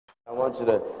I want you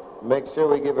to make sure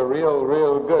we give a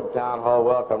real good town hall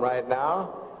welcome right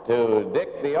now to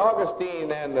Dick the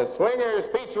Augustine and the Swingers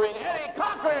featuring Eddie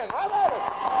Cochran. How about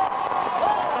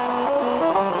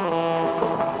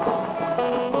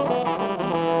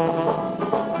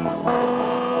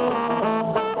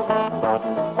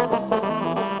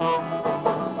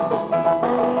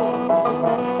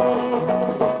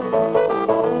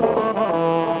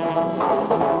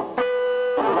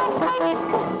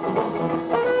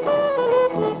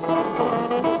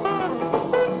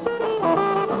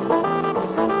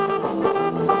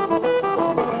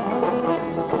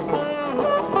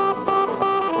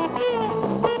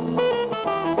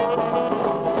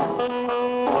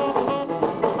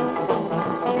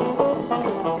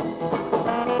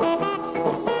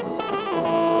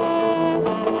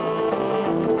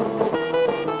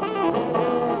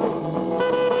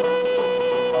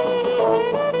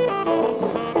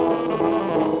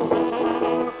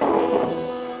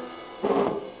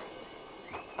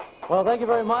Well, thank you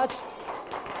very much.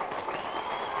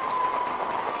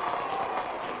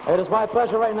 It is my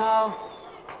pleasure right now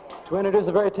to introduce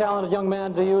a very talented young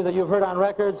man to you that you've heard on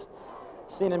records,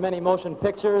 seen in many motion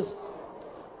pictures.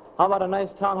 How about a nice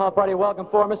town hall party welcome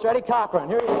for Mr. Eddie Cochran?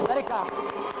 Here he is, Eddie Cochran.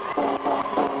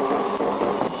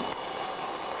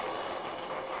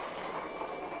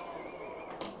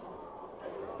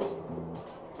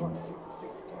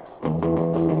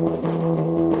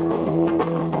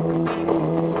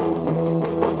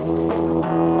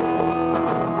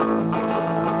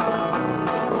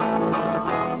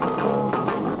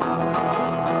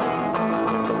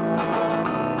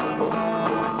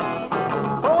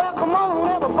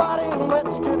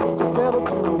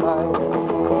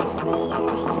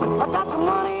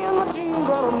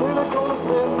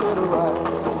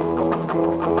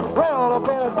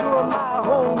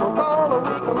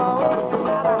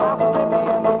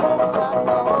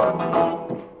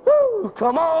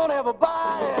 Come on,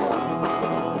 everybody.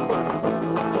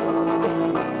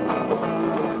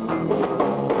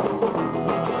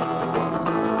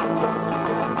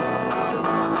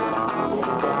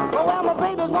 Well, my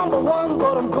baby's number one,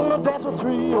 but I'm gonna dance with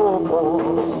 3 or 4.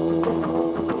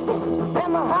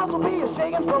 And the house will be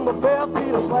a-shaking from the bare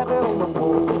feet a slapping on the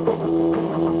floor.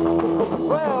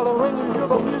 Well, when you hear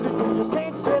the music, you just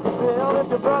can't sit still. If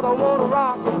your brother wanna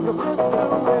rock, your sister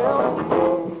will.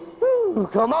 Woo,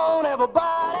 come on, everybody.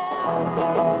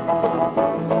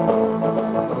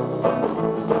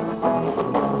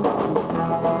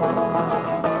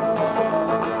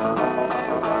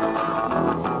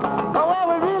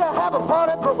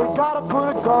 But we gotta put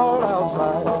a guard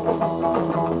outside.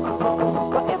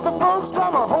 But if the folks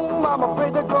come home, I'm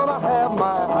afraid they're gonna have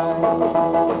my hide.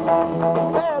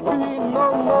 There'll be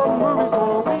no more movies for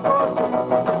a week or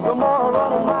 2. No more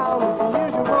running around with the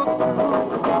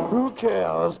usual. Who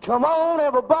cares? Come on,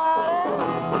 everybody.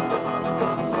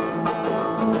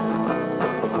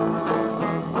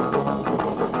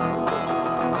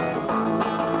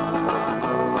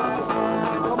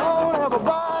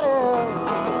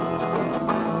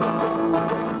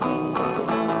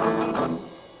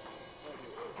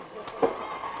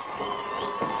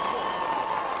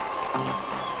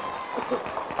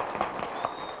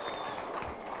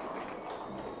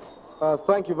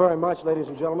 Thank you very much, ladies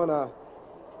and gentlemen.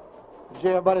 Gee,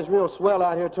 everybody's real swell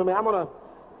out here to me. I'm going to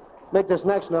make this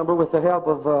next number with the help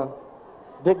of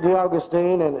Dick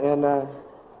Augustine and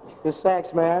his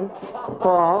sax man,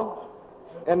 Paul.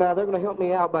 And they're going to help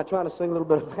me out by trying to sing a little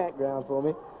bit of background for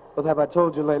me. But have I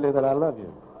told you lately that I love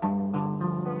you?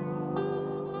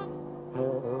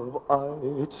 Have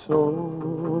I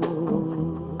told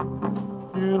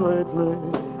you lately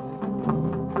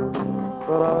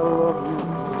that I love you?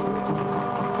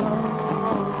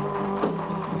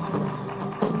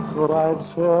 Could I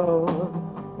tell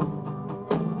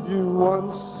you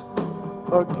once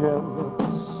again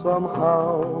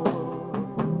somehow?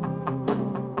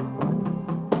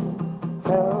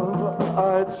 Have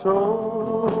I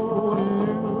told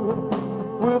you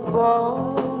with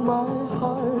all my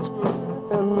heart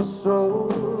and soul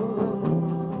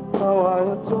how I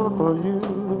adore you?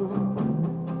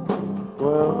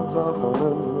 Well,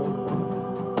 darling,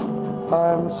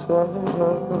 I'm telling you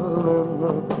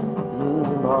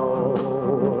now,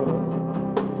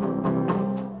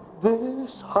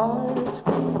 this heart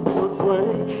would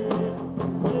break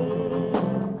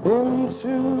in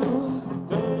two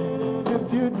if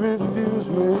you'd refuse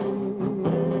me.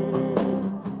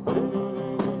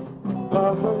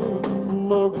 I'm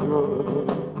no good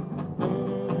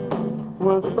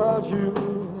without you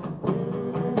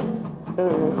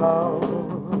anyhow.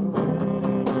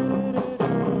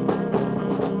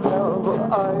 Have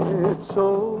I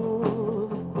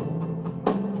told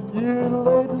you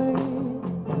lately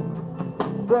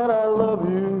that I love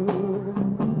you.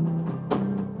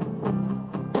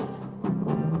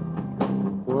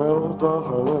 Well,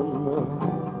 darling,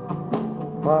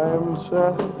 I am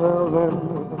telling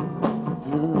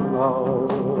you now.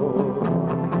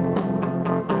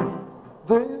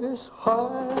 This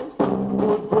heart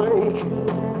would break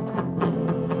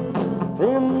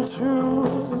in two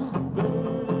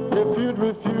if you'd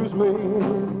refuse me.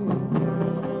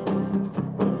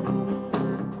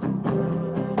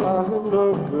 I'm no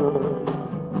good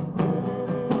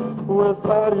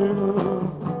without you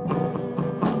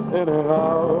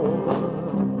anyhow.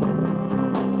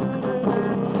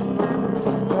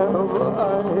 Have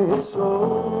I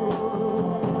told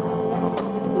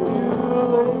you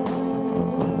lately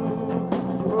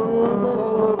that I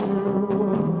love you?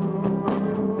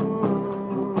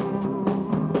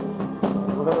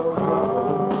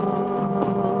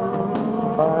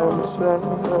 I'm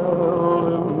telling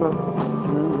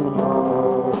you now.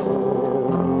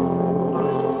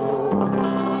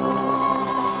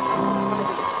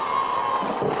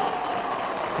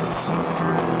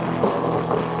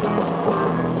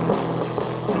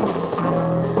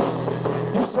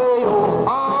 You say your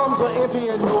arms are empty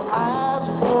and your eyes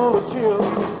are full of tears.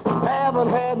 Haven't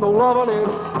had no loving in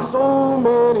so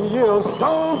many years.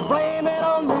 Don't blame it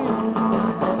on me.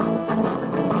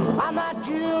 I'm not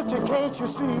guilty, can't you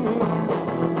see?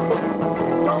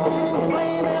 Don't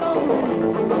blame it on me.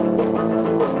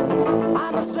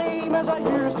 I'm the same as I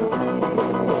used to be.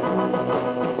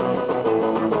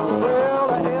 Well,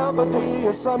 every day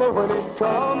is sunny when it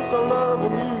comes to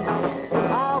loving you.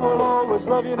 I will always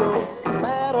love you no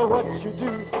matter what you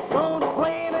do. Don't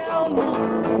blame it on me.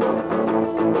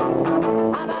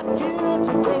 I'm not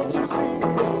guilty, can't you see?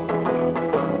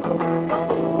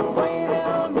 Don't blame it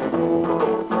on me.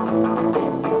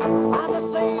 I'm the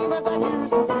same as I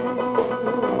used to be.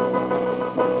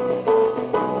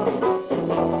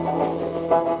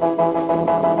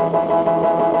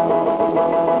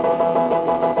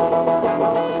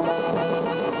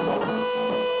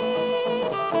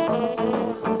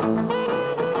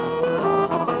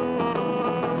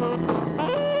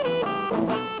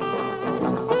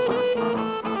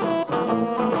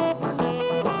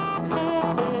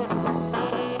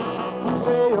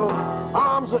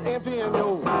 Empty and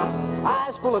your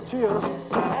eyes full of tears.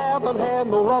 Haven't had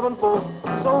no loving for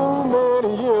so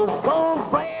many years. Don't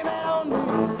blame it on me.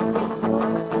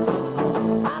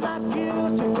 I'm not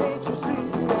guilty, can't you see?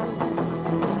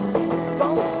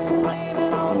 Don't blame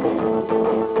it on me.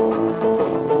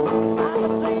 I'm the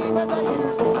same as I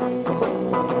used to be.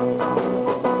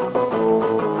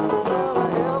 Well,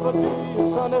 every day is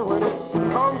sunny when it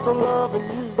comes to loving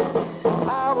you.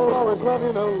 I will always love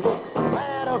you no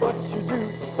matter what you do.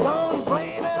 Don't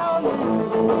blame it on me.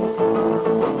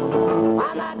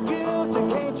 I'm not guilty,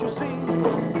 can't you see?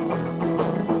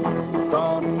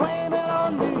 Don't blame it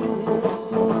on me.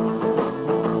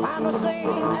 I'm the same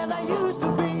as I used to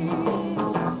be.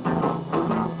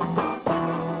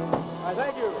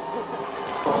 Thank you.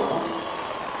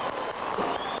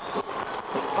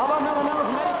 How about another number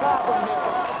from Eddie Cochran here?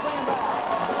 Let's bring him back.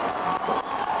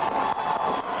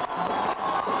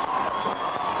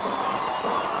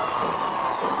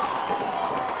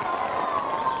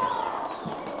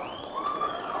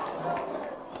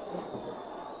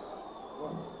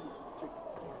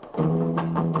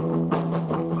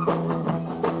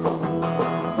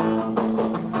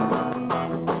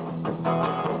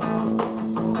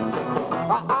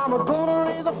 I'm gonna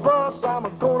raise a fuss, I'm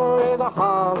gonna raise a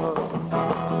holler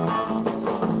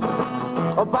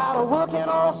about a working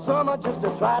all summer just to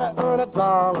try to earn a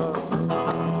dollar.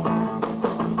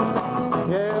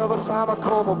 Yeah, every time I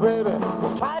call my baby,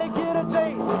 try to get a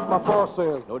date, my boss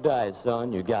says, No dice,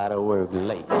 son, you gotta work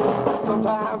late.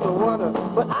 sometimes I wonder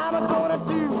what I'm gonna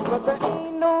do, but there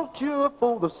ain't no cure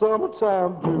for the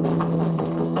summertime blues.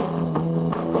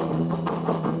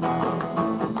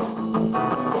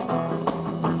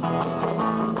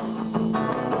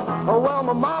 Oh, well,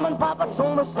 my mom and papa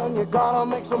told me, son, you gotta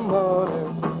make some money.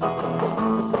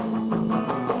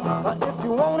 If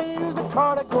you wanna use the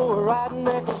car to go riding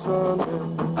next Sunday.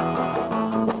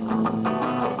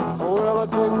 Oh, well, I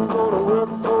didn't go to work,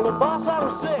 told the boss I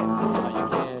was sick. Now, you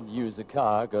can't use a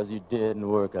car because you didn't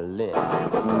work a lick.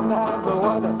 Sometimes I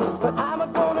wonder what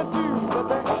I'm gonna do, but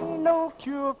there ain't no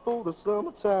cure for the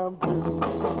summertime blues.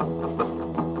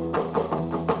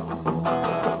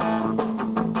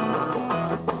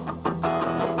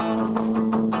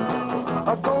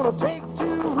 I'm gonna take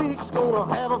 2 weeks,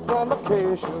 gonna have a fun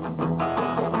vacation.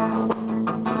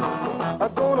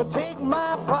 I'm gonna take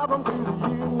my problem to the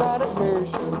United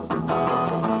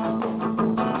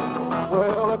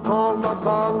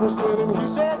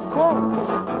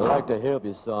like to help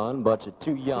you, son, but you're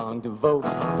too young to vote.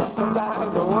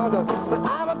 Sometimes I wonder what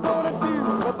I'm gonna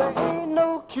do, but there ain't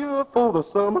no cure for the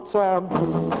summertime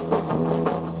blues.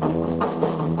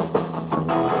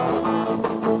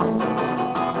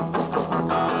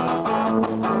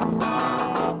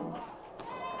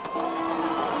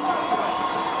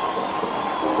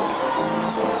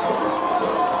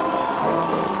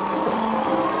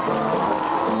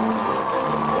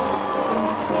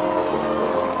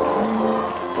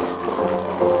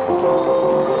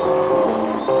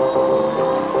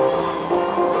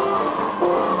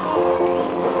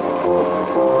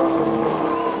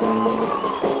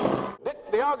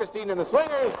 And the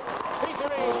Swingers,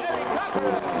 featuring Eddie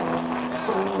Cochran.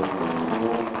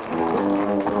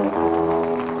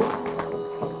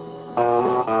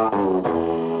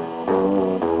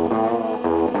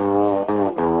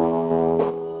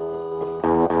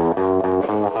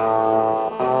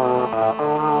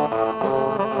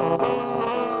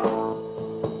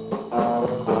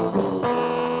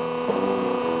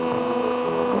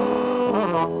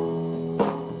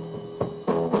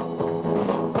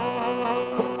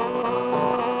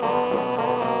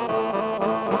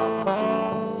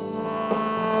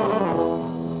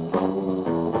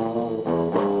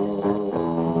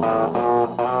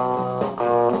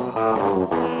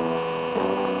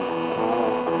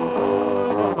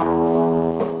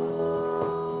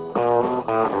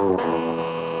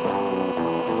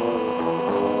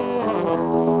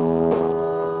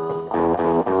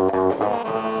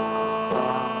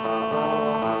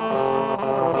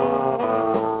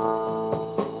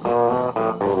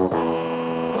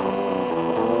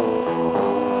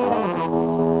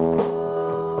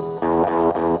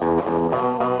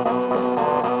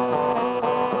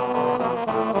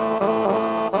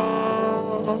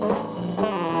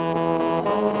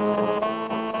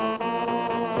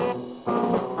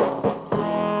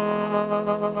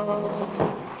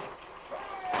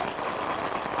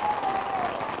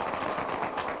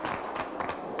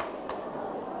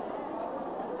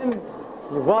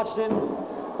 You've watched him.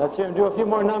 Let's hear him do a few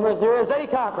more numbers. Here is Eddie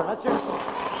Cochran. Let's hear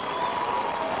him.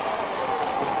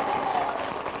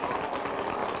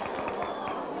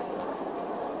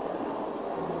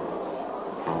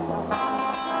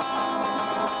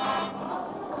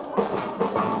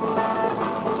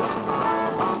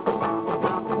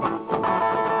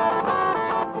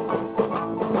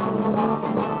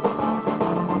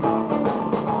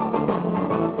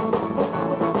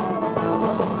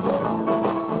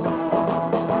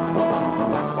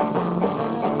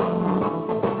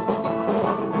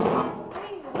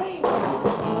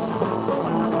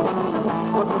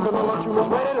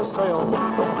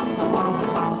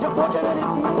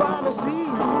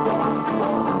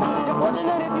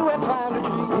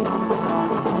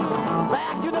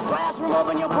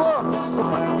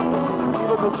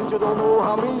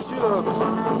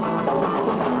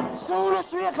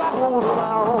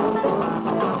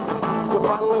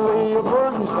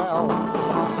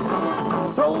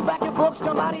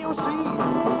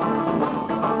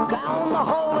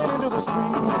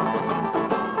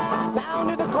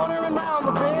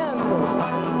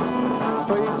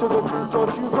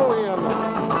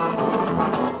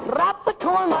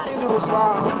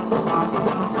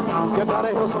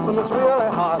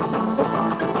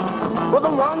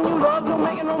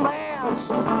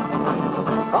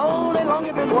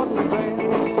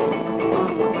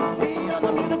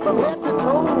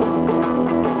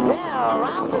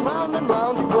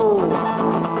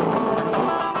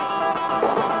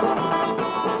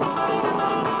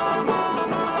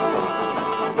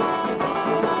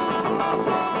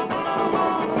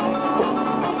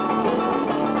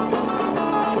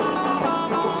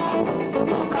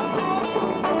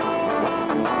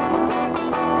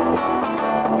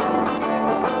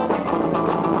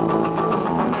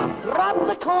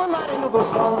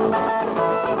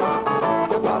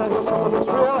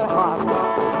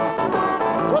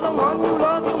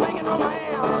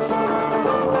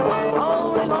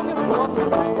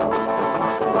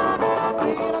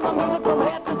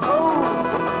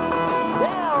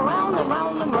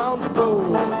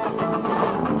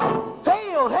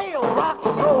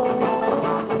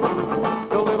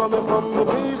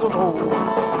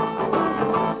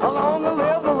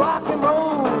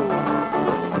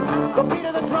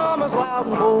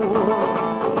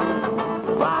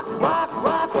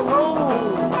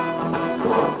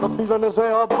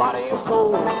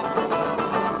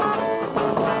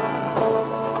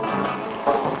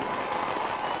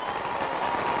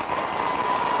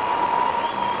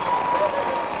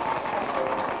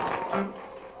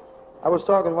 I was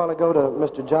talking a while ago to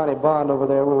Mr. Johnny Bond over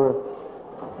there. We were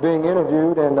being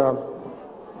interviewed, and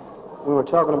we were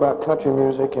talking about country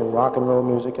music and rock and roll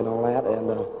music and all that, and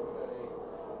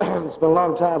it's been a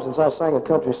long time since I sang a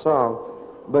country song,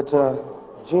 but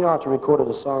Gene Archer recorded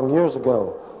a song years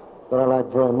ago that I like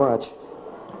very much,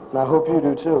 and I hope you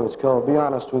do too. It's called Be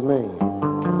Honest With Me.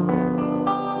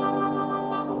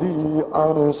 Be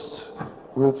honest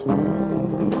with me,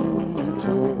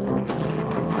 dear,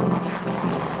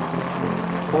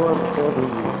 whatever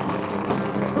you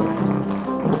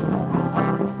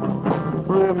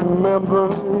remember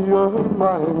your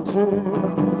mind, dear,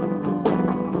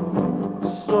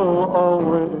 so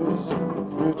always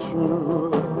be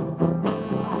true.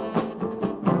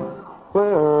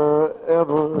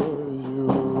 Wherever you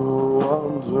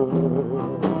wander,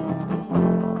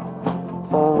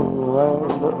 on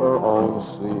land or on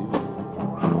sea,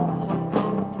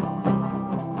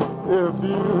 if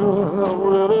you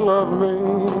really love me,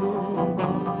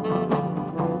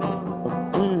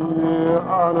 be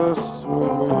honest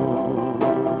with me.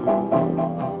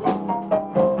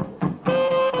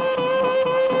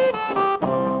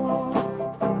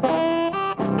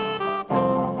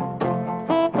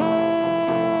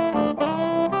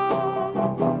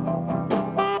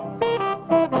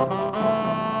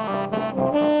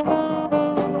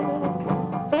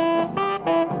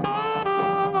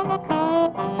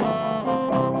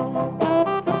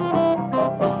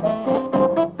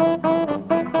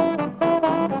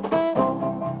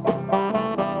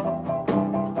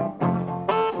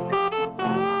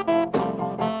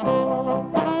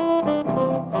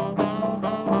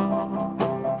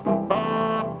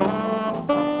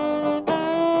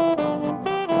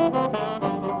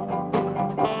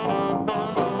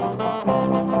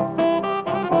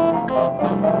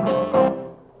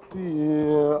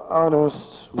 Honest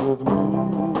with me,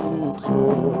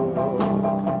 dear,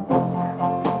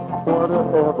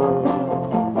 whatever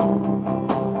you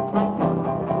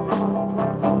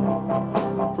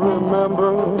do, remember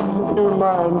your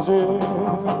mind, dear,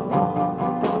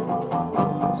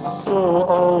 so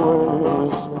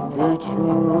always be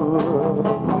true.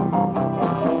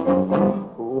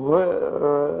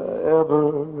 Wherever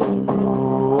you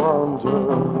wander,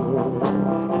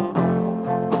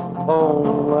 on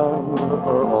land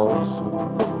or on sea,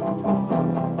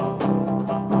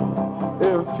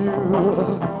 if you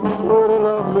really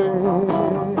love me,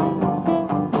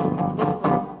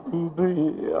 be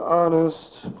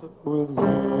honest with me.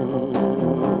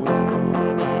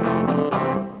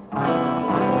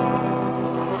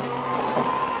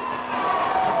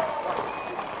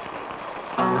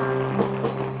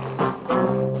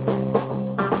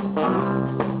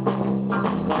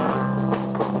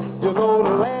 You know the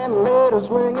landlady's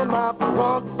ringing my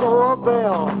front door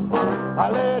bell. I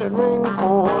let it ring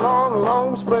for a long,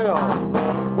 long spell.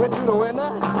 Went to the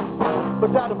window,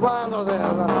 but got the blinds on there.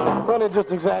 Honey,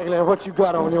 just exactly what you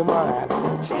got on your mind.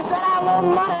 She said, I want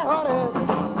money, honey.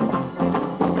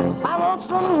 I want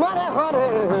some money,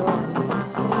 honey.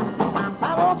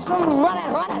 I want some money,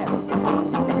 honey.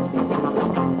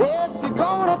 If you're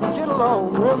gonna get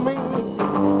along with me,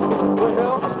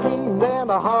 well, I screamed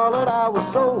and I hollered, I was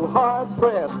so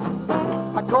hard-pressed.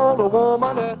 I called a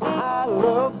woman that I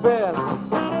love best.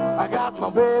 I got my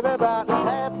baby about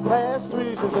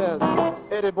 3:30. She said,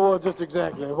 Eddie boy, just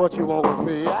exactly what you want with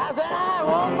me. I said, I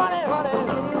want money, honey.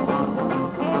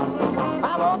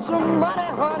 I want some money,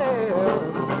 honey.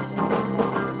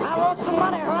 I want some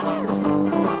money, honey.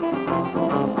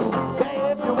 Hey,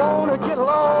 if you want to get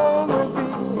along with me,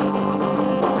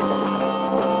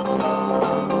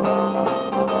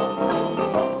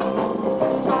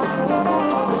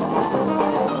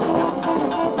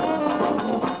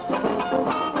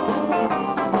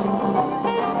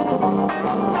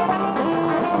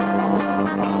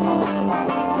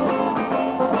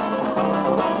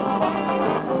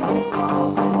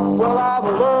 well, I've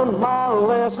learned my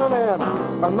lesson,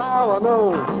 and now I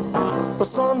know the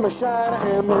sun may shine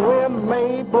and the wind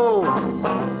may blow.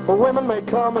 The women may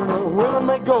come and the women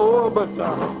may go, but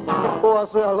oh, I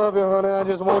say I love you, honey. I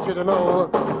just want you to know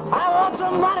I want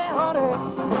some money, honey.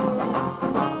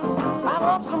 I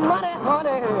want some money,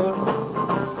 honey.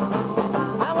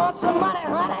 I want some money,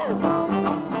 honey.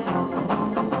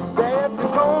 Yeah, if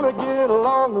you're gonna get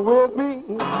along with me.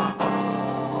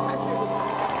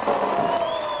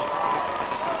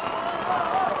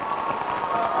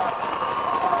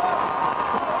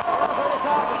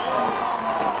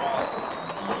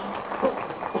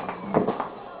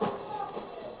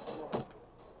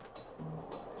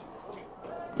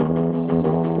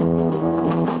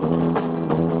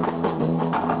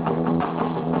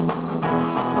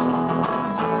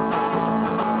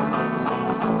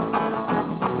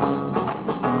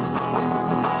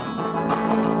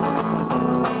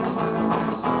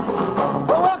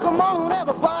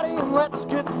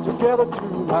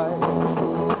 tight.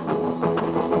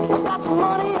 I got some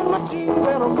money in my jeans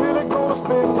and I'm really gonna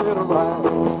spend it right.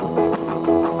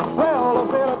 Well,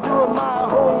 I've been doing my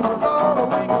home all the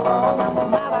week long.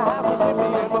 Now the house is empty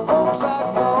and my folks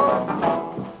are gone.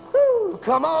 Woo,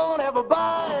 come on,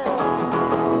 everybody.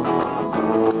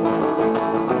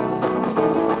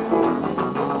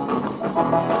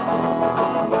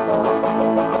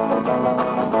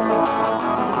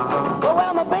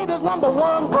 Well, my baby's number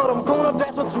one, but I'm gonna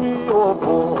dance with 3 or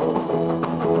 4.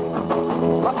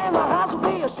 And the house will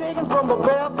be a-shaking from the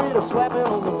bare feet a slapping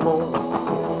on the floor.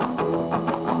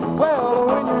 Well,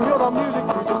 when you hear the music,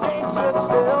 you just can't sit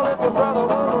still. If your brother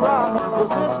won't rock, your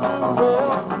sister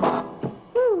will.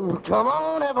 Ooh, come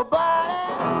on, everybody.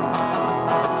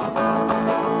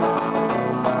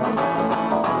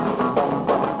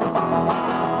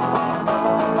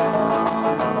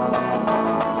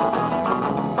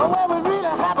 Well, we really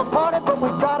have a party, but we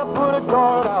gotta put a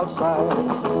guard outside.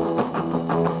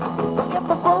 If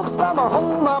the folks come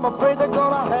home, I'm afraid they're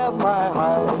gonna have my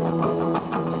hide.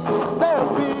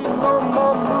 There'll be no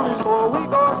more movies for a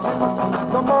week or two.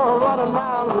 No more running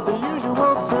around with the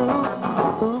usual crew.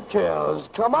 Who cares?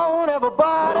 Come on,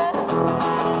 everybody.